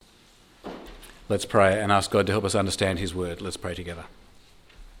Let's pray and ask God to help us understand his word. Let's pray together.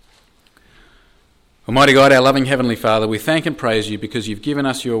 Almighty God, our loving Heavenly Father, we thank and praise you because you've given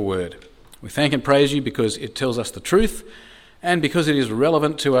us your word. We thank and praise you because it tells us the truth and because it is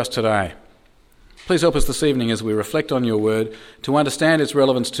relevant to us today. Please help us this evening as we reflect on your word to understand its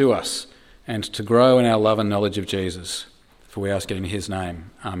relevance to us and to grow in our love and knowledge of Jesus. For we ask it in his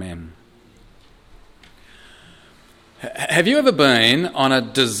name. Amen. Have you ever been on a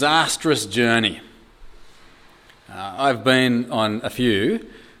disastrous journey? I've been on a few.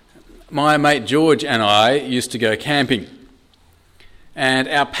 My mate George and I used to go camping, and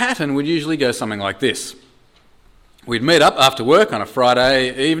our pattern would usually go something like this. We'd meet up after work on a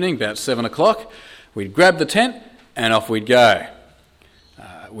Friday evening, about 7 o'clock. We'd grab the tent and off we'd go.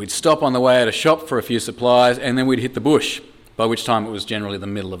 We'd stop on the way at a shop for a few supplies, and then we'd hit the bush, by which time it was generally the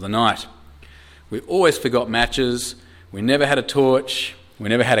middle of the night. We always forgot matches. We never had a torch. We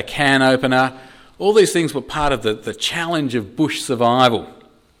never had a can opener. All these things were part of the challenge of bush survival.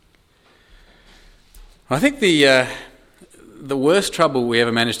 I think the worst trouble we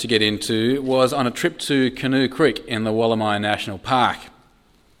ever managed to get into was on a trip to Canoe Creek in the Wollamaya National Park.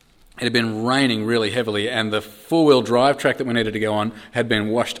 It had been raining really heavily, and the four-wheel drive track that we needed to go on had been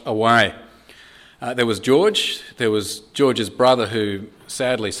washed away. There was George. There was George's brother, who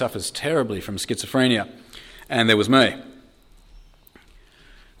sadly suffers terribly from schizophrenia. And there was me.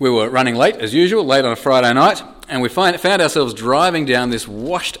 We were running late, as usual, late on a Friday night, and we found ourselves driving down this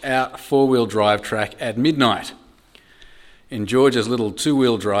washed-out four-wheel drive track at midnight in George's little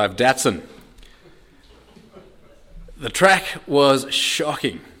two-wheel drive Datsun. The track was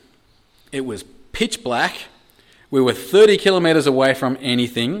shocking. It was pitch black. We were 30 kilometres away from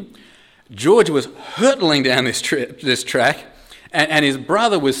anything. George was hurtling down this track. And his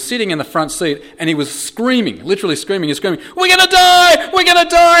brother was sitting in the front seat, and he was screaming, literally screaming and screaming, "We're going to die! We're going to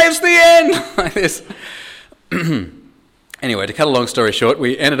die! It's the end!" Like this. Anyway, to cut a long story short,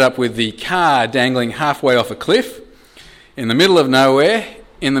 we ended up with the car dangling halfway off a cliff in the middle of nowhere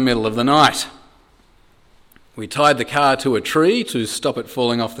in the middle of the night. We tied the car to a tree to stop it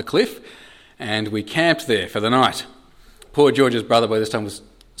falling off the cliff, and we camped there for the night. Poor George's brother by this time was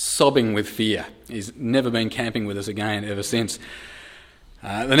sobbing with fear. He's never been camping with us again ever since.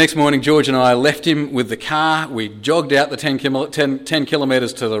 The next morning, George and I left him with the car. We jogged out the 10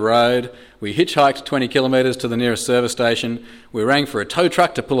 kilometres to the road. We hitchhiked 20 kilometres to the nearest service station. We rang for a tow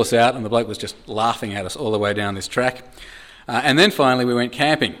truck to pull us out, and the bloke was just laughing at us all the way down this track. And then finally we went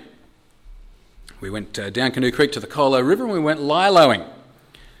camping. We went down Canoe Creek to the Colo River, and we went liloing.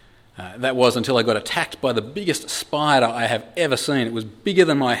 That was until I got attacked by the biggest spider I have ever seen. It was bigger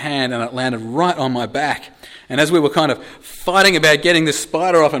than my hand, and it landed right on my back. And as we were kind of fighting about getting this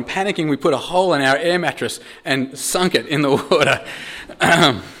spider off and panicking, we put a hole in our air mattress and sunk it in the water.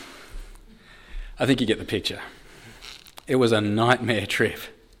 I think you get the picture. It was a nightmare trip.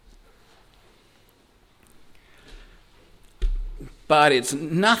 But it's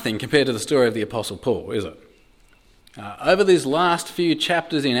nothing compared to the story of the Apostle Paul, is it? Over these last few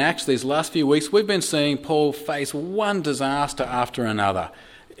chapters in Acts, these last few weeks, we've been seeing Paul face one disaster after another.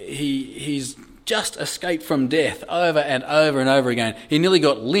 He's just escaped from death over and over and over again. He nearly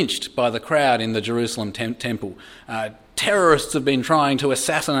got lynched by the crowd in the Jerusalem temple. Terrorists have been trying to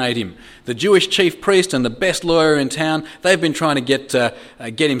assassinate him. The Jewish chief priest and the best lawyer in town, they've been trying to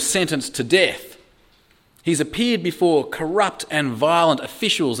get him sentenced to death. He's appeared before corrupt and violent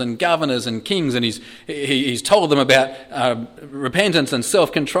officials and governors and kings, and he's told them about repentance and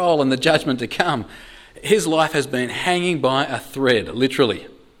self-control and the judgment to come. His life has been hanging by a thread, literally.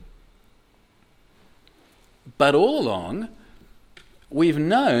 But all along, we've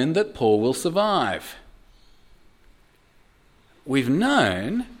known that Paul will survive. We've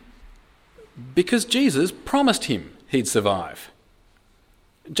known because Jesus promised him he'd survive.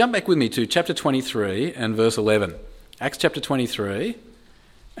 Jump back with me to chapter 23 and verse 11. Acts chapter 23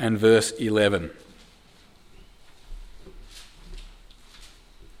 and verse 11.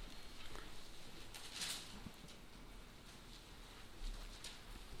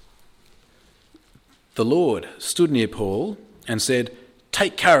 The Lord stood near Paul and said,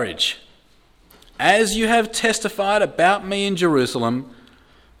 "Take courage. As you have testified about me in Jerusalem,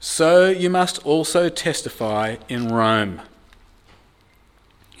 so you must also testify in Rome."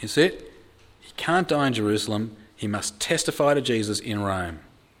 You see it? He can't die in Jerusalem. He must testify to Jesus in Rome.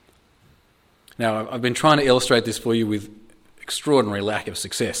 Now, I've been trying to illustrate this for you with extraordinary lack of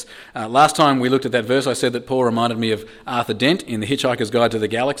success. Last time we looked at that verse, I said that Paul reminded me of Arthur Dent in The Hitchhiker's Guide to the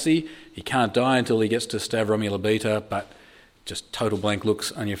Galaxy. He can't die until he gets to Stavro Milobita, but just total blank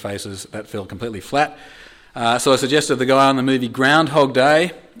looks on your faces. That fell completely flat. So I suggested the guy on the movie Groundhog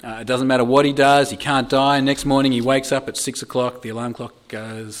Day. It doesn't matter what he does, he can't die. Next morning he wakes up at 6 o'clock, the alarm clock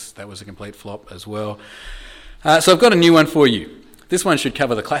goes. That was a complete flop as well. So I've got a new one for you. This one should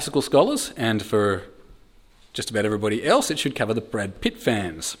cover the classical scholars, and for just about everybody else, it should cover the Brad Pitt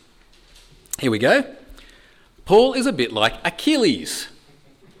fans. Here we go. Paul is a bit like Achilles.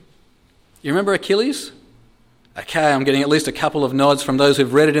 You remember Achilles? Okay, I'm getting at least a couple of nods from those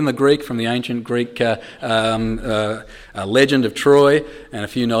who've read it in the Greek, from the ancient Greek legend of Troy, and a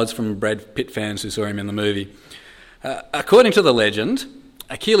few nods from Brad Pitt fans who saw him in the movie. According to the legend,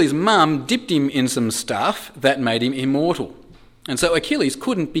 Achilles' mum dipped him in some stuff that made him immortal, and so Achilles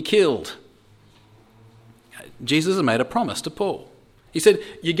couldn't be killed. Jesus has made a promise to Paul. He said,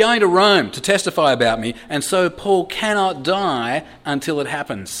 "You're going to Rome to testify about me," and so Paul cannot die until it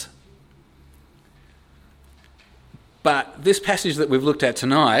happens. But this passage that we've looked at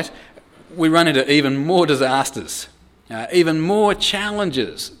tonight, we run into even more disasters, even more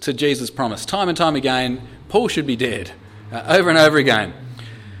challenges to Jesus' promise. Time and time again, Paul should be dead, over and over again.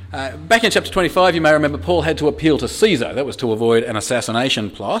 Back in chapter 25, you may remember Paul had to appeal to Caesar. That was to avoid an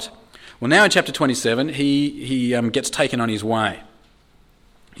assassination plot. Well, now in chapter 27, he gets taken on his way.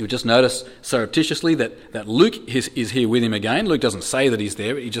 You'll just notice surreptitiously that Luke is here with him again. Luke doesn't say that he's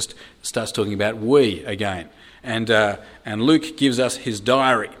there, he just starts talking about we again. And Luke gives us his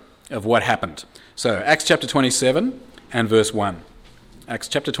diary of what happened. So Acts chapter 27 and verse 1. Acts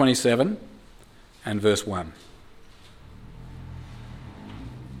chapter 27 and verse 1.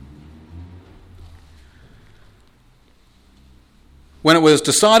 When it was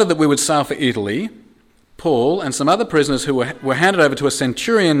decided that we would sail for Italy, Paul and some other prisoners who were handed over to a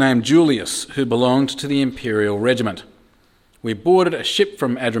centurion named Julius, who belonged to the imperial regiment. We boarded a ship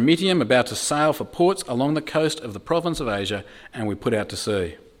from Adramyttium about to sail for ports along the coast of the province of Asia, and we put out to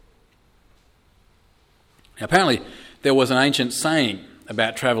sea. Now, apparently, there was an ancient saying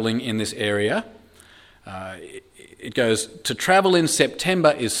about travelling in this area. It goes, "To travel in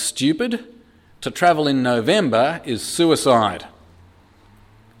September is stupid, to travel in November is suicide."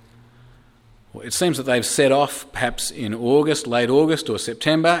 Well, it seems that they've set off perhaps in August, late August or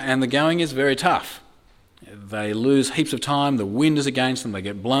September, and the going is very tough. They lose heaps of time, the wind is against them, they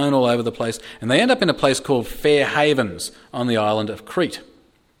get blown all over the place, and they end up in a place called Fair Havens on the island of Crete.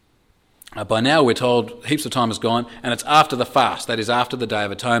 By now we're told heaps of time has gone, and it's after the fast, that is after the Day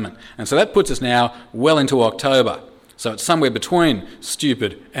of Atonement. And so that puts us now well into October. So it's somewhere between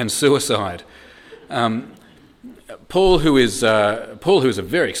stupid and suicide. Paul, who is a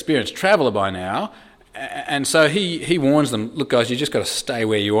very experienced traveller by now, and so he warns them, "Look guys, you just got to stay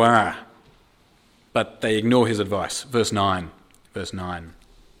where you are." But they ignore his advice. Verse 9.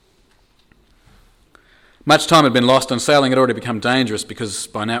 Much time had been lost and sailing had already become dangerous because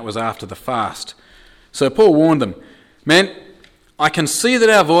by now it was after the fast. So Paul warned them, "Men, I can see that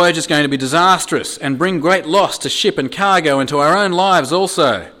our voyage is going to be disastrous and bring great loss to ship and cargo and to our own lives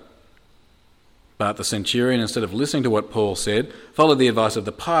also." But the centurion, instead of listening to what Paul said, followed the advice of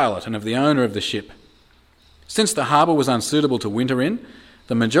the pilot and of the owner of the ship. Since the harbour was unsuitable to winter in,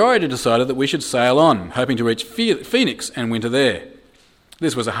 the majority decided that we should sail on, hoping to reach Phoenix and winter there.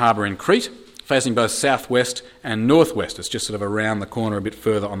 This was a harbour in Crete, facing both southwest and northwest. It's just sort of around the corner a bit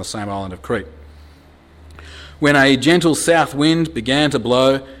further on the same island of Crete. When a gentle south wind began to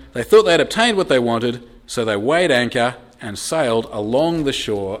blow, they thought they had obtained what they wanted, so they weighed anchor and sailed along the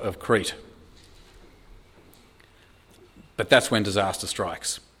shore of Crete. But that's when disaster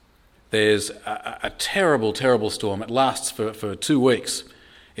strikes. There's a terrible, terrible storm. It lasts for 2 weeks.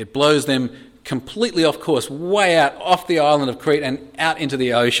 It blows them completely off course, way out off the island of Crete and out into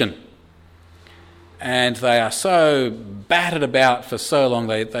the ocean. And they are so battered about for so long,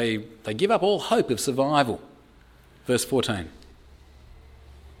 they give up all hope of survival. Verse 14.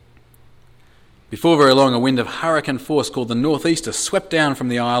 Before very long, a wind of hurricane force called the northeaster swept down from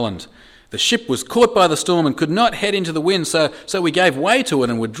the island. The ship was caught by the storm and could not head into the wind, so we gave way to it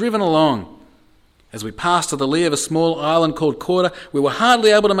and were driven along. As we passed to the lee of a small island called Cauda, we were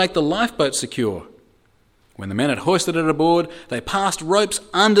hardly able to make the lifeboat secure. When the men had hoisted it aboard, they passed ropes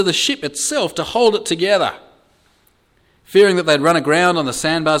under the ship itself to hold it together. Fearing that they'd run aground on the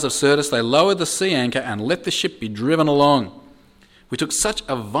sandbars of Syrtis, they lowered the sea anchor and let the ship be driven along. We took such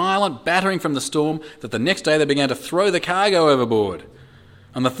a violent battering from the storm that the next day they began to throw the cargo overboard.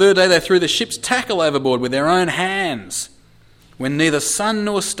 On the third day they threw the ship's tackle overboard with their own hands. When neither sun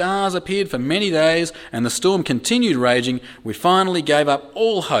nor stars appeared for many days and the storm continued raging, we finally gave up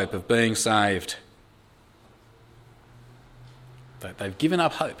all hope of being saved. They've given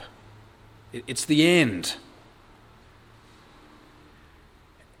up hope. It's the end.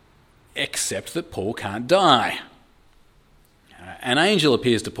 except that Paul can't die. An angel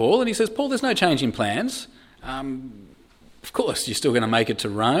appears to Paul and he says, Paul, there's no change in plans. Of course, you're still going to make it to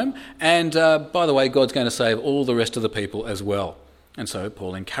Rome. And by the way, God's going to save all the rest of the people as well. And so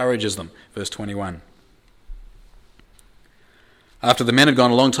Paul encourages them. Verse 21. After the men had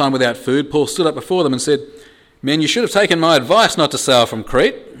gone a long time without food, Paul stood up before them and said, Men, you should have taken my advice not to sail from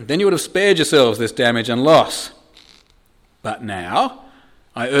Crete. Then you would have spared yourselves this damage and loss. But now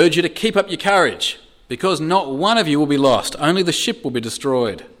I urge you to keep up your courage, because not one of you will be lost, only the ship will be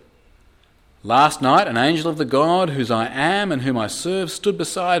destroyed. Last night an angel of the God whose I am and whom I serve stood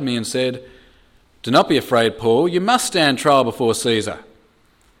beside me and said, Do not be afraid, Paul, you must stand trial before Caesar.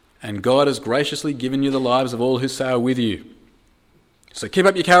 And God has graciously given you the lives of all who sail with you. So keep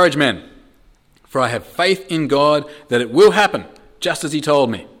up your courage, men, for I have faith in God that it will happen, just as he told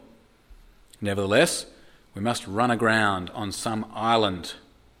me. Nevertheless, we must run aground on some island.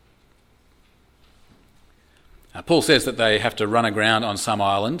 Paul says that they have to run aground on some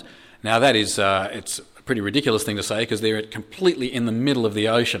island. Now that is, it's a pretty ridiculous thing to say because they're completely in the middle of the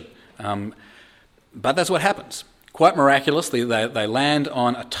ocean. But that's what happens. Quite miraculously, they land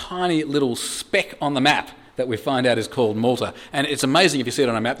on a tiny little speck on the map that we find out is called Malta. And it's amazing if you see it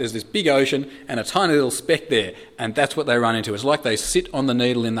on a map, there's this big ocean and a tiny little speck there, and that's what they run into. It's like they sit on the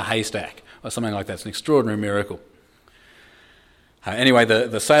needle in the haystack or something like that. It's an extraordinary miracle. Anyway,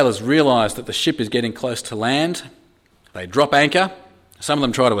 the sailors realise that the ship is getting close to land. They drop anchor. Some of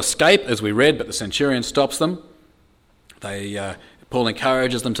them try to escape, as we read, but the centurion stops them. Paul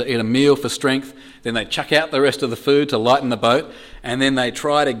encourages them to eat a meal for strength. Then they chuck out the rest of the food to lighten the boat, and then they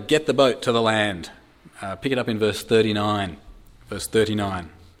try to get the boat to the land. Pick it up in verse 39. Verse 39.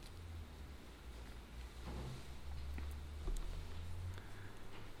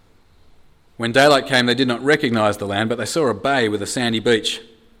 When daylight came, they did not recognise the land, but they saw a bay with a sandy beach,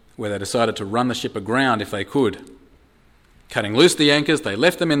 where they decided to run the ship aground if they could. Cutting loose the anchors, they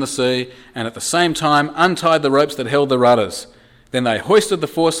left them in the sea, and at the same time untied the ropes that held the rudders. Then they hoisted the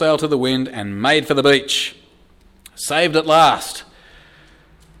foresail to the wind and made for the beach. Saved at last.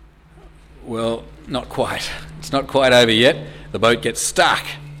 Well, not quite. It's not quite over yet. The boat gets stuck.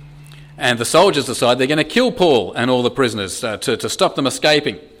 And the soldiers decide they're going to kill Paul and all the prisoners to stop them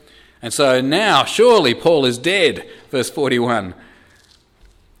escaping. And so now, surely Paul is dead. Verse 41.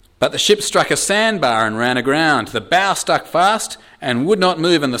 But the ship struck a sandbar and ran aground. The bow stuck fast and would not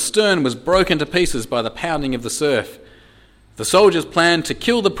move, and the stern was broken to pieces by the pounding of the surf. The soldiers planned to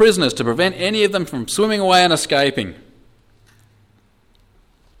kill the prisoners to prevent any of them from swimming away and escaping.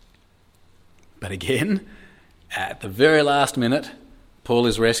 But again, at the very last minute, Paul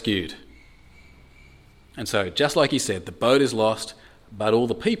is rescued. And so, just like he said, the boat is lost, but all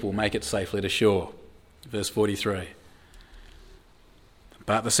the people make it safely to shore. Verse 43.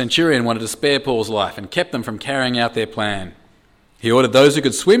 But the centurion wanted to spare Paul's life and kept them from carrying out their plan. He ordered those who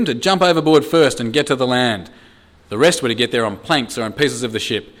could swim to jump overboard first and get to the land. The rest were to get there on planks or on pieces of the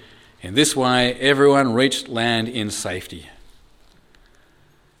ship. In this way, everyone reached land in safety.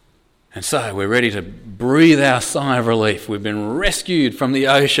 And so we're ready to breathe our sigh of relief. We've been rescued from the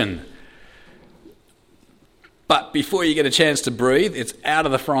ocean. But before you get a chance to breathe, it's out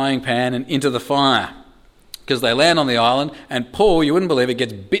of the frying pan and into the fire. Because they land on the island, and Paul, you wouldn't believe it,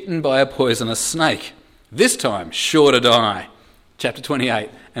 gets bitten by a poisonous snake. This time, sure to die. Chapter 28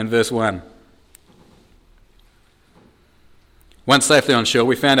 and verse 1. Once safely on shore,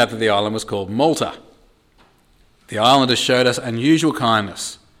 we found out that the island was called Malta. The islanders showed us unusual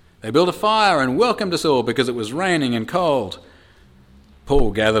kindness. They built a fire and welcomed us all because it was raining and cold. Paul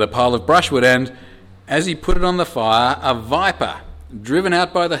gathered a pile of brushwood and, as he put it on the fire, a viper, driven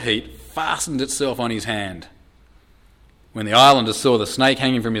out by the heat, fastened itself on his hand. When the islanders saw the snake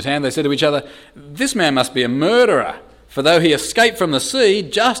hanging from his hand, they said to each other, "This man must be a murderer, for though he escaped from the sea,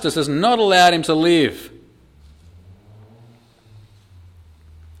 justice has not allowed him to live."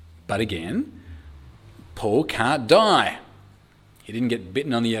 But again, Paul can't die. He didn't get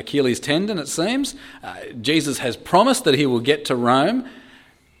bitten on the Achilles tendon, it seems. Jesus has promised that he will get to Rome,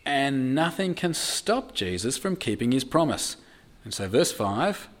 and nothing can stop Jesus from keeping his promise. And so verse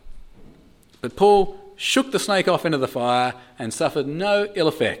 5, but Paul shook the snake off into the fire and suffered no ill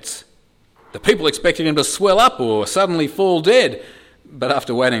effects. The people expected him to swell up or suddenly fall dead, but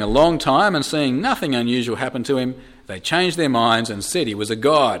after waiting a long time and seeing nothing unusual happen to him, they changed their minds and said he was a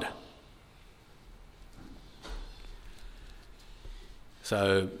god.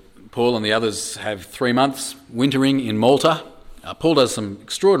 So Paul and the others have 3 months wintering in Malta. Paul does some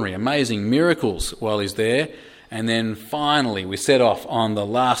extraordinary, amazing miracles while he's there. And then finally we set off on the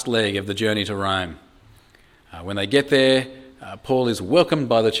last leg of the journey to Rome. When they get there, Paul is welcomed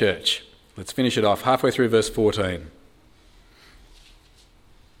by the church. Let's finish it off halfway through verse 14.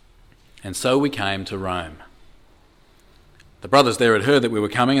 And so we came to Rome. The brothers there had heard that we were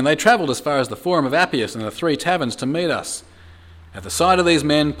coming, and they travelled as far as the Forum of Appius and the 3 taverns to meet us. At the sight of these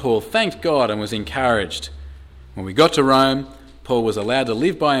men, Paul thanked God and was encouraged. When we got to Rome, Paul was allowed to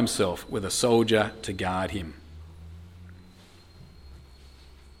live by himself with a soldier to guard him.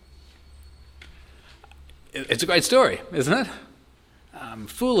 It's a great story, isn't it?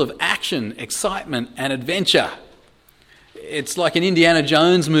 Full of action, excitement and adventure. It's like an Indiana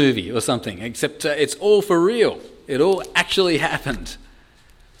Jones movie or something, except it's all for real. It all actually happened.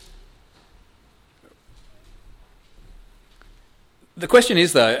 The question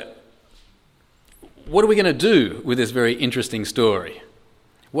is, though, what are we going to do with this very interesting story?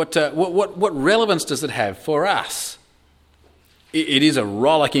 What relevance does it have for us? It is a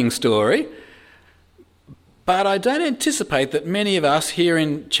rollicking story, but I don't anticipate that many of us here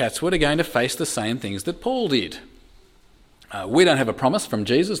in Chatswood are going to face the same things that Paul did. We don't have a promise from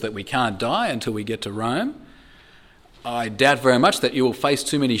Jesus that we can't die until we get to Rome. I doubt very much that you will face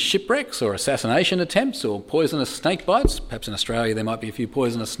too many shipwrecks or assassination attempts or poisonous snake bites. Perhaps in Australia there might be a few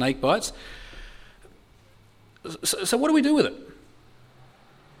poisonous snake bites. So what do we do with it?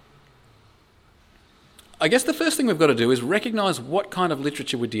 I guess the first thing we've got to do is recognise what kind of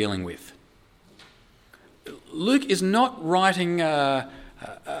literature we're dealing with. Luke is not writing a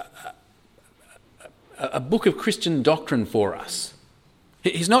book of Christian doctrine for us.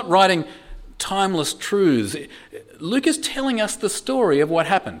 He's not writing timeless truths. Luke is telling us the story of what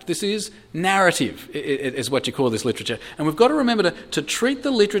happened. This is narrative, is what you call this literature. And we've got to remember to treat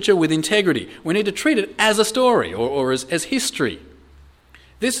the literature with integrity. We need to treat it as a story or as history.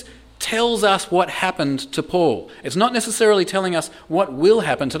 This tells us what happened to Paul. It's not necessarily telling us what will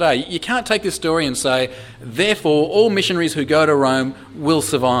happen today. You can't take this story and say, therefore, all missionaries who go to Rome will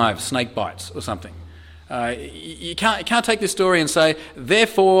survive snake bites or something. You can't take this story and say,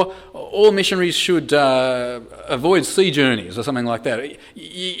 therefore, all missionaries should avoid sea journeys or something like that.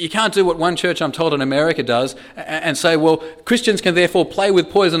 You can't do what one church, I'm told, in America does and say, well, Christians can therefore play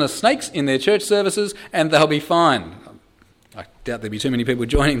with poisonous snakes in their church services and they'll be fine. I doubt there'd be too many people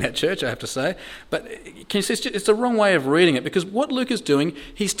joining that church, I have to say. But can you see, it's the wrong way of reading it, because what Luke is doing,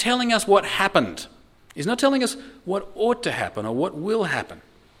 he's telling us what happened. He's not telling us what ought to happen or what will happen.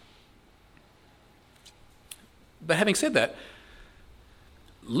 But having said that,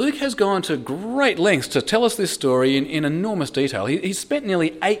 Luke has gone to great lengths to tell us this story in enormous detail. He's spent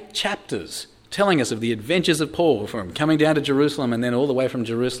nearly 8 chapters telling us of the adventures of Paul, from coming down to Jerusalem and then all the way from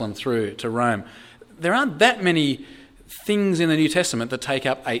Jerusalem through to Rome. There aren't that many things in the New Testament that take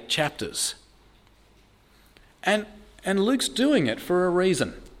up 8 chapters. And Luke's doing it for a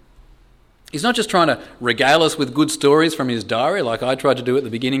reason. He's not just trying to regale us with good stories from his diary, like I tried to do at the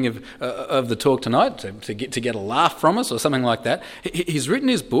beginning of the talk tonight, to get a laugh from us or something like that. He's written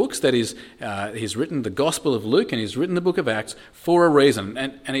his books, that is, he's written the Gospel of Luke and he's written the book of Acts for a reason.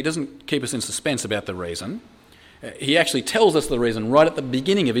 And he doesn't keep us in suspense about the reason. He actually tells us the reason right at the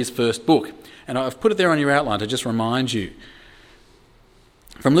beginning of his first book. And I've put it there on your outline to just remind you.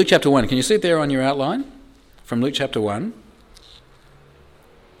 From Luke chapter 1, can you see it there on your outline? From Luke chapter 1.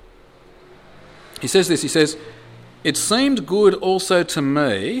 He says this, he says, "It seemed good also to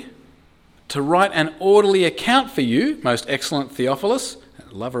me to write an orderly account for you, most excellent Theophilus,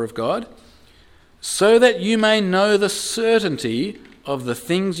 lover of God, so that you may know the certainty of the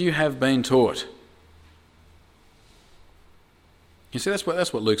things you have been taught." You see, that's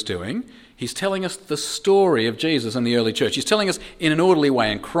what Luke's doing. He's telling us the story of Jesus and the early church. He's telling us in an orderly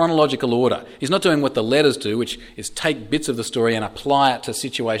way, in chronological order. He's not doing what the letters do, which is take bits of the story and apply it to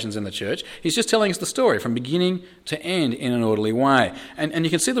situations in the church. He's just telling us the story from beginning to end in an orderly way. And you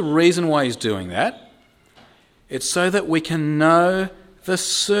can see the reason why he's doing that. It's so that we can know the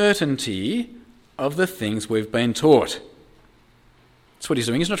certainty of the things we've been taught. That's what he's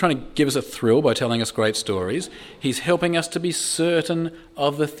doing. He's not trying to give us a thrill by telling us great stories. He's helping us to be certain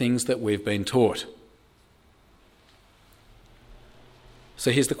of the things that we've been taught.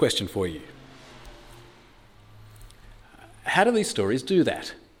 So here's the question for you. How do these stories do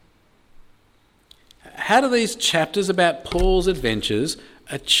that? How do these chapters about Paul's adventures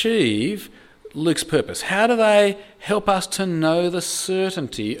achieve Luke's purpose? How do they help us to know the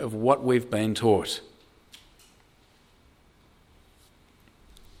certainty of what we've been taught?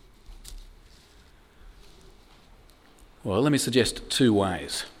 Well, let me suggest 2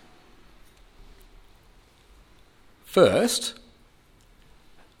 ways. First,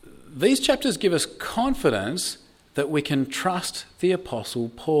 these chapters give us confidence that we can trust the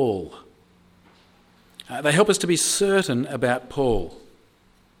Apostle Paul. They help us to be certain about Paul.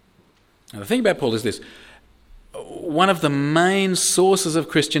 Now, the thing about Paul is this. One of the main sources of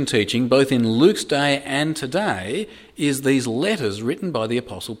Christian teaching, both in Luke's day and today, is these letters written by the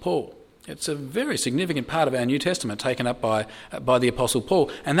Apostle Paul. It's a very significant part of our New Testament taken up by the Apostle Paul,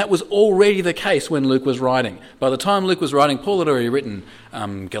 and that was already the case when Luke was writing. By the time Luke was writing, Paul had already written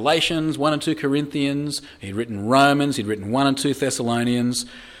Galatians, 1 and 2 Corinthians, he'd written Romans, he'd written 1 and 2 Thessalonians.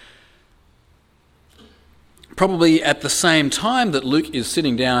 Probably at the same time that Luke is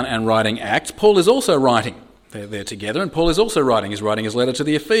sitting down and writing Acts, Paul is also writing. They're together, and Paul is also writing. He's writing his letter to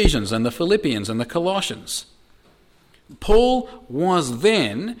the Ephesians and the Philippians and the Colossians. Paul was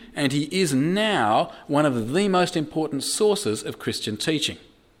then, and he is now, one of the most important sources of Christian teaching.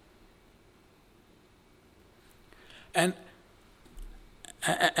 And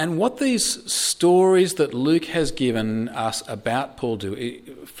what these stories that Luke has given us about Paul do,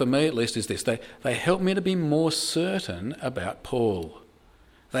 for me at least, is this. They help me to be more certain about Paul.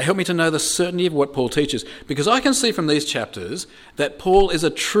 They help me to know the certainty of what Paul teaches, because I can see from these chapters that Paul is a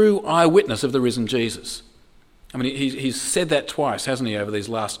true eyewitness of the risen Jesus. I mean, he's said that twice, hasn't he, over these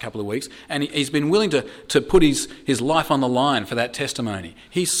last couple of weeks, and he's been willing to put his life on the line for that testimony.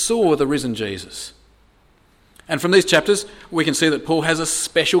 He saw the risen Jesus. And from these chapters, we can see that Paul has a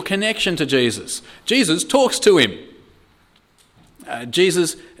special connection to Jesus. Jesus talks to him.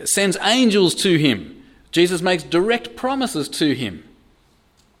 Jesus sends angels to him. Jesus makes direct promises to him.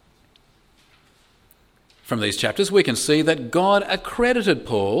 From these chapters, we can see that God accredited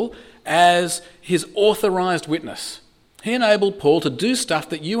Paul as his authorised witness. He enabled Paul to do stuff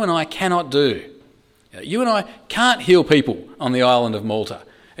that you and I cannot do. You and I can't heal people on the island of Malta.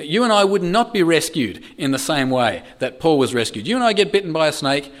 You and I would not be rescued in the same way that Paul was rescued. You and I get bitten by a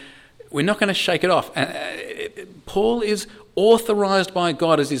snake, we're not going to shake it off. Paul is authorised by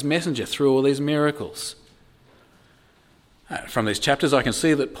God as his messenger through all these miracles. From these chapters, I can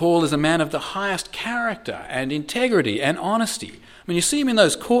see that Paul is a man of the highest character and integrity and honesty. I mean, you see him in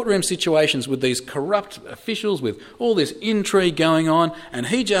those courtroom situations with these corrupt officials, with all this intrigue going on, and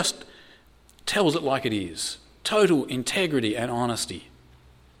he just tells it like it is. Total integrity and honesty.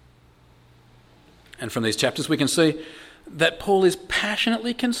 And from these chapters, we can see that Paul is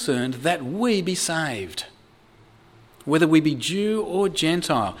passionately concerned that we be saved, whether we be Jew or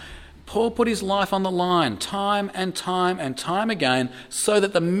Gentile. Paul put his life on the line time and time and time again so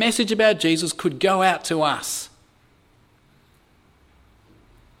that the message about Jesus could go out to us.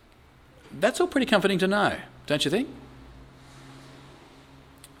 That's all pretty comforting to know, don't you think?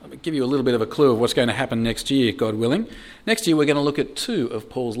 Let me give you a little bit of a clue of what's going to happen next year, God willing. Next year we're going to look at 2 of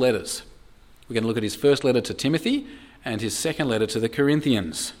Paul's letters. We're going to look at his first letter to Timothy and his second letter to the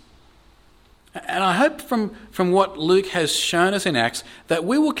Corinthians. And I hope from what Luke has shown us in Acts that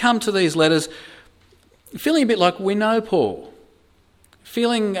we will come to these letters feeling a bit like we know Paul,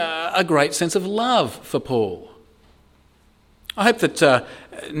 feeling a great sense of love for Paul. I hope that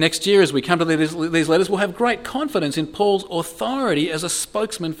next year as we come to these letters we'll have great confidence in Paul's authority as a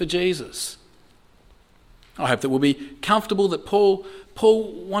spokesman for Jesus. I hope that we'll be comfortable that Paul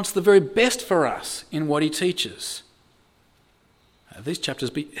wants the very best for us in what he teaches. These chapters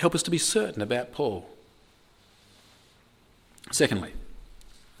help us to be certain about Paul. Secondly,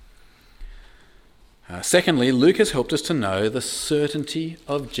 Luke has helped us to know the certainty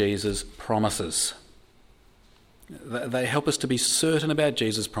of Jesus' promises. They help us to be certain about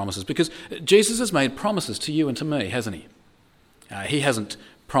Jesus' promises because Jesus has made promises to you and to me, hasn't he? He hasn't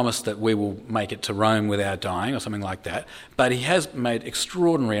promised that we will make it to Rome without dying or something like that, but he has made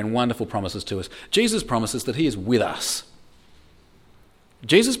extraordinary and wonderful promises to us. Jesus promises that he is with us.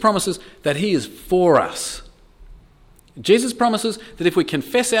 Jesus promises that he is for us. Jesus promises that if we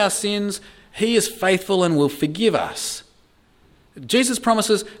confess our sins, he is faithful and will forgive us. Jesus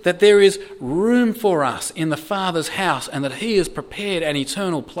promises that there is room for us in the Father's house and that he has prepared an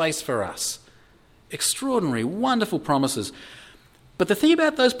eternal place for us. Extraordinary, wonderful promises. But the thing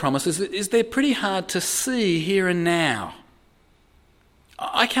about those promises is they're pretty hard to see here and now.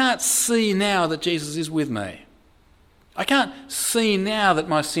 I can't see now that Jesus is with me. I can't see now that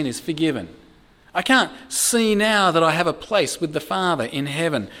my sin is forgiven. I can't see now that I have a place with the Father in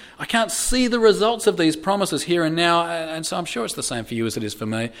heaven. I can't see the results of these promises here and now, and so I'm sure it's the same for you as it is for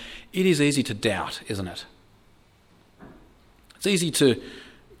me. It is easy to doubt, isn't it? It's easy to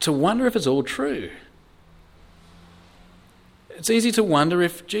wonder if it's all true. It's easy to wonder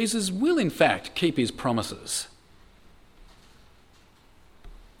if Jesus will in fact keep his promises.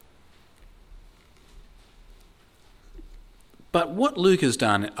 But what Luke has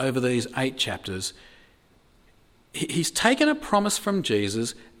done over these 8 chapters, he's taken a promise from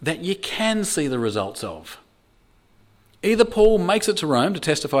Jesus that you can see the results of. Either Paul makes it to Rome to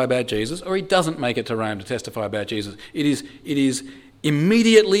testify about Jesus, or he doesn't make it to Rome to testify about Jesus. It is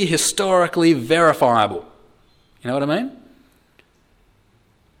immediately, historically verifiable. You know what I mean?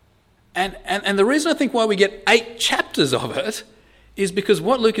 And the reason I think why we get 8 chapters of it is because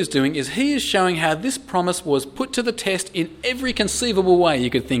what Luke is doing is he is showing how this promise was put to the test in every conceivable way you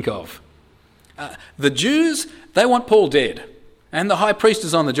could think of. The Jews, they want Paul dead. And the high priest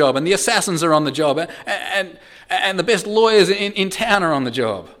is on the job, and the assassins are on the job, and the best lawyers in town are on the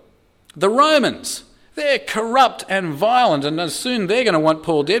job. The Romans, they're corrupt and violent, and soon they're going to want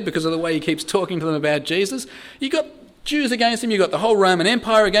Paul dead because of the way he keeps talking to them about Jesus. You got Jews against him, you got the whole Roman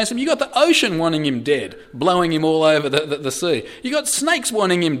Empire against him, you got the ocean wanting him dead, blowing him all over the sea. You got snakes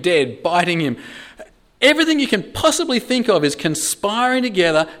wanting him dead, biting him. Everything you can possibly think of is conspiring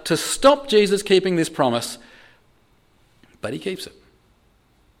together to stop Jesus keeping this promise, but he keeps it.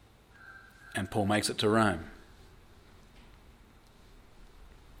 And Paul makes it to Rome.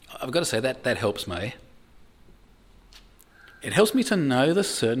 I've got to say that helps me. It helps me to know the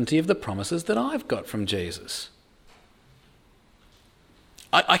certainty of the promises that I've got from Jesus.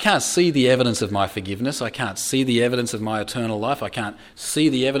 I can't see the evidence of my forgiveness. I can't see the evidence of my eternal life. I can't see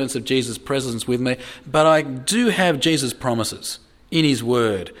the evidence of Jesus' presence with me. But I do have Jesus' promises in his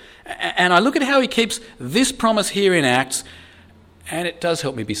word. And I look at how he keeps this promise here in Acts, and it does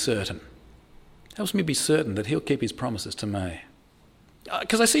help me be certain. It helps me be certain that he'll keep his promises to me.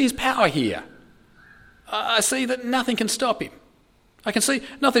 Because I see his power here. I see that nothing can stop him. I can see,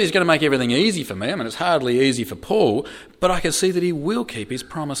 not that he's going to make everything easy for me, I mean it's hardly easy for Paul, but I can see that he will keep his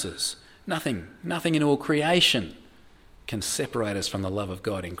promises. Nothing in all creation can separate us from the love of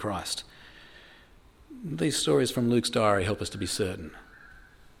God in Christ. These stories from Luke's diary help us to be certain.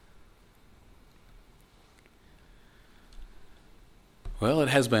 Well, it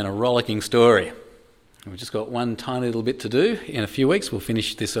has been a rollicking story. We've just got one tiny little bit to do. In a few weeks we'll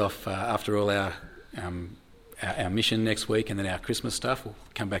finish this off after all our mission next week and then our Christmas stuff. We'll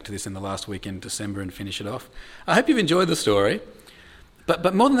come back to this in the last week in December and finish it off. I hope you've enjoyed the story,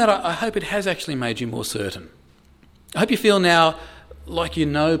 but more than that, I hope it has actually made you more certain. I hope you feel now like you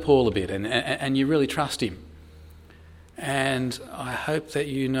know Paul a bit and you really trust him. And I hope that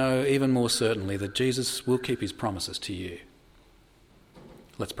you know even more certainly that Jesus will keep his promises to you.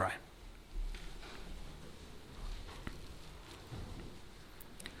 Let's pray.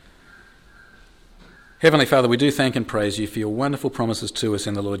 Heavenly Father, we do thank and praise you for your wonderful promises to us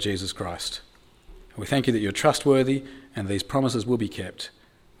in the Lord Jesus Christ. We thank you that you're trustworthy and these promises will be kept.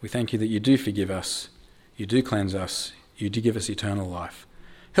 We thank you that you do forgive us, you do cleanse us, you do give us eternal life.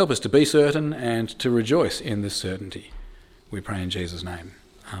 Help us to be certain and to rejoice in this certainty. We pray in Jesus' name.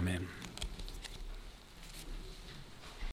 Amen.